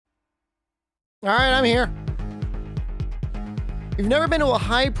All right, I'm here. You've never been to a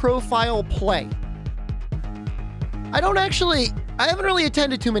high-profile play. I haven't really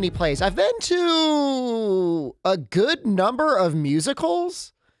attended too many plays. I've been to a good number of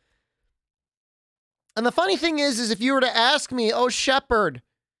musicals. And the funny thing is if you were to ask me, oh, Shepard,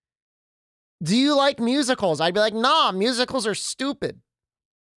 do you like musicals? I'd be like, nah, musicals are stupid.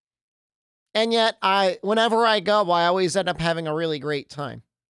 And yet, whenever I go, I always end up having a really great time.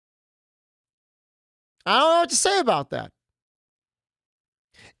 I don't know what to say about that.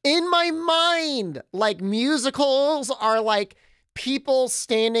 In my mind, like, musicals are like people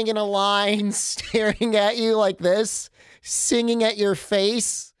standing in a line, staring at you like this, singing at your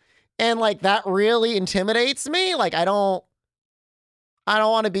face. And like, that really intimidates me. Like, I don't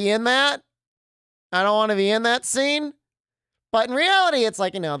want to be in that. I don't want to be in that scene. But in reality, it's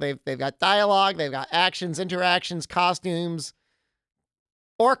like, you know, they've got dialogue, they've got actions, interactions, costumes,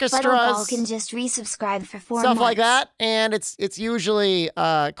 orchestras. Butterball can just resubscribe for 4 months. Stuff like that, and it's usually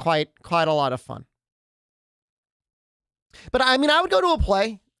quite a lot of fun. But I mean, I would go to a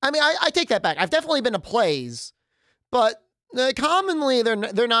play. I mean, I take that back. I've definitely been to plays, but commonly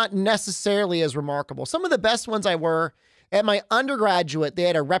they're not necessarily as remarkable. Some of the best ones I were at my undergraduate. They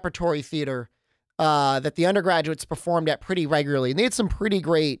had a repertory theater that the undergraduates performed at pretty regularly, and they had some pretty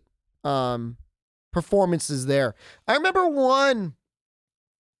great performances there. I remember one.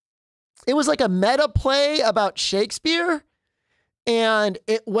 It was like a meta play about Shakespeare, and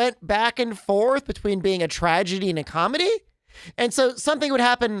it went back and forth between being a tragedy and a comedy. And so something would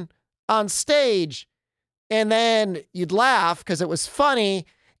happen on stage, and then you'd laugh because it was funny.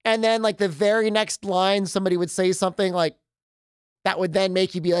 And then like the very next line, somebody would say something like that would then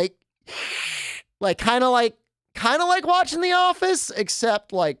make you be like kind of like watching The Office,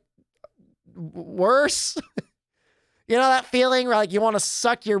 except like worse. You know that feeling where like you want to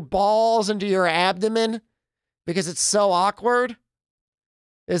suck your balls into your abdomen because it's so awkward?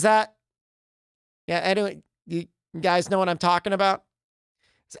 Is that? Yeah, anyway, you guys know what I'm talking about?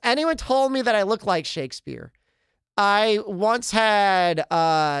 Has anyone told me that I look like Shakespeare? I once had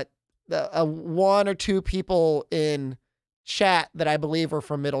one or two people in chat that I believe were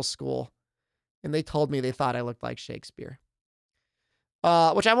from middle school, and they told me they thought I looked like Shakespeare.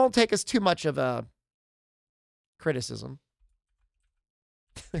 Which I won't take as too much of a criticism.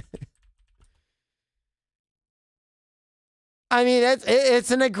 I mean,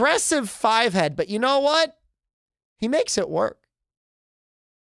 it's an aggressive 5-head, but you know what? He makes it work.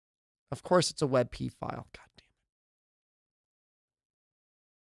 Of course, it's a WebP file. God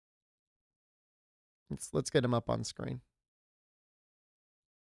damn it. Let's get him up on screen.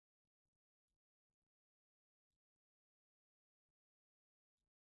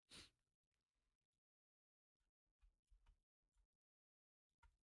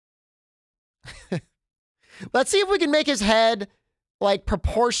 Let's see if we can make his head like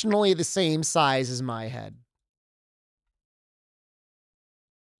proportionally the same size as my head.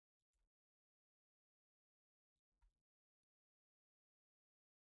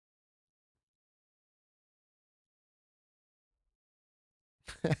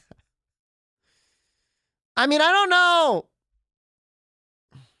 I mean, I don't know.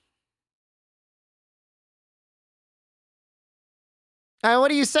 What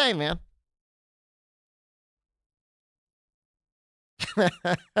do you say, man?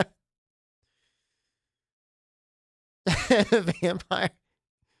 Vampire.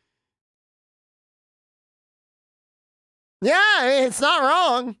 Yeah, I mean, it's not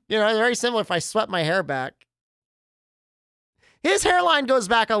wrong. You know, it's very similar if I swept my hair back. His hairline goes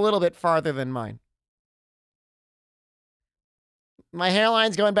back a little bit farther than mine. My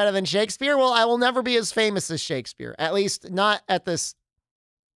hairline's going better than Shakespeare? Well, I will never be as famous as Shakespeare. At least not at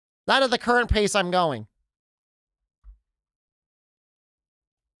the current pace I'm going.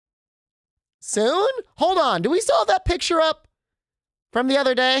 Soon? Hold on. Do we still have that picture up from the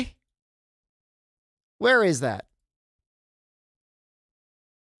other day? Where is that?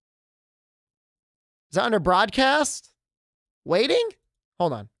 Is that under broadcast? Waiting?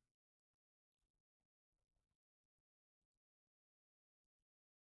 Hold on.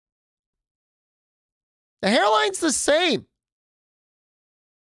 The hairline's the same.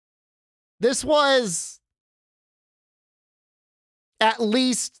 This was at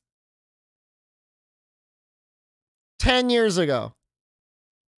least 10 years ago.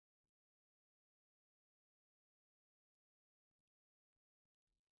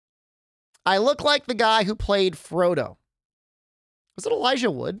 I look like the guy who played Frodo. Was it Elijah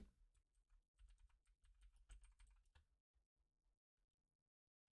Wood?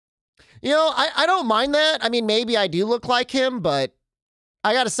 You know, I don't mind that. I mean, maybe I do look like him, but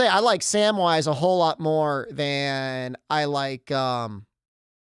I gotta say, I like Samwise a whole lot more than I like Frodo.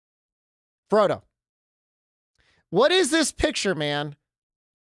 What is this picture, man?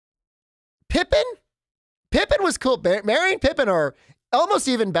 Pippin? Pippin was cool. Merry and Pippin are almost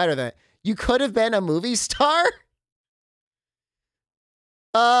even better than it. You could have been a movie star.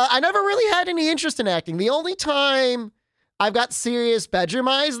 I never really had any interest in acting. The only time I've got serious bedroom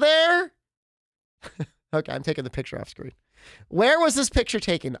eyes there. Okay, I'm taking the picture off screen. Where was this picture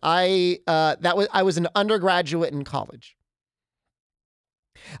taken? I was an undergraduate in college.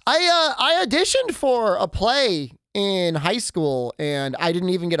 I auditioned for a play in high school and I didn't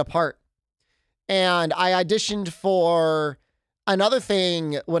even get a part. And I auditioned for another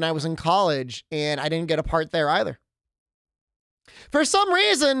thing when I was in college and I didn't get a part there either. For some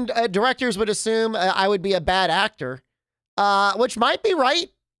reason, directors would assume I would be a bad actor, which might be right.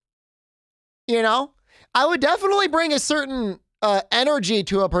 You know, I would definitely bring a certain energy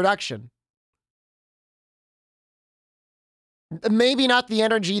to a production. Maybe not the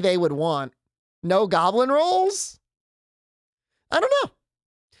energy they would want. No goblin roles? I don't know.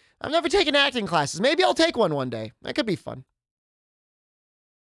 I've never taken acting classes. Maybe I'll take one day. That could be fun.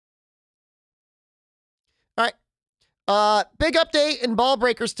 All right. Big update in Ball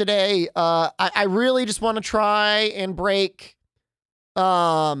Breakers today. I really just want to try and break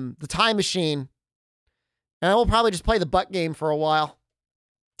the time machine. And I will probably just play the butt game for a while.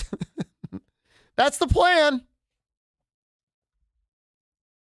 That's the plan.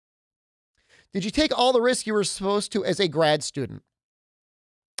 Did you take all the risks you were supposed to as a grad student?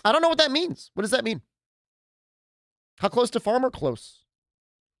 I don't know what that means. What does that mean? How close to farm or close?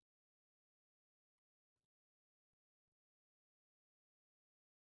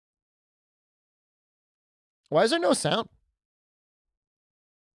 Why is there no sound?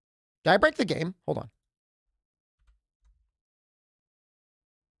 Did I break the game? Hold on.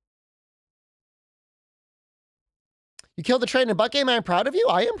 You killed the trade in a butt game. I'm proud of you.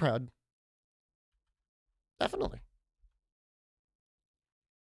 I am proud. Definitely.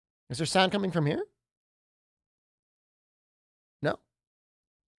 Is there sound coming from here? No.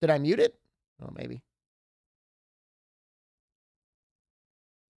 Did I mute it? Oh, maybe.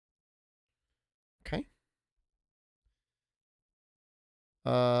 Okay.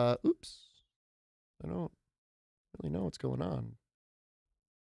 Oops. I don't really know what's going on.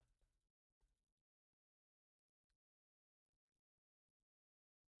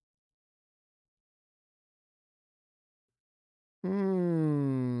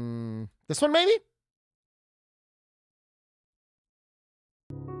 This one maybe?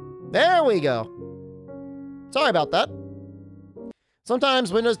 There we go. Sorry about that.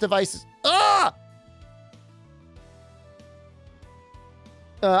 Sometimes Windows devices... Ah!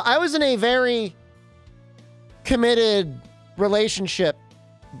 I was in a very committed relationship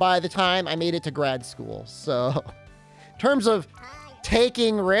by the time I made it to grad school. So, in terms of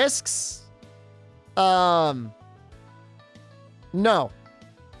taking risks, no.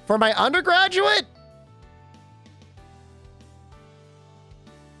 For my undergraduate?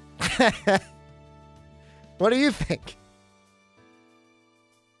 What do you think?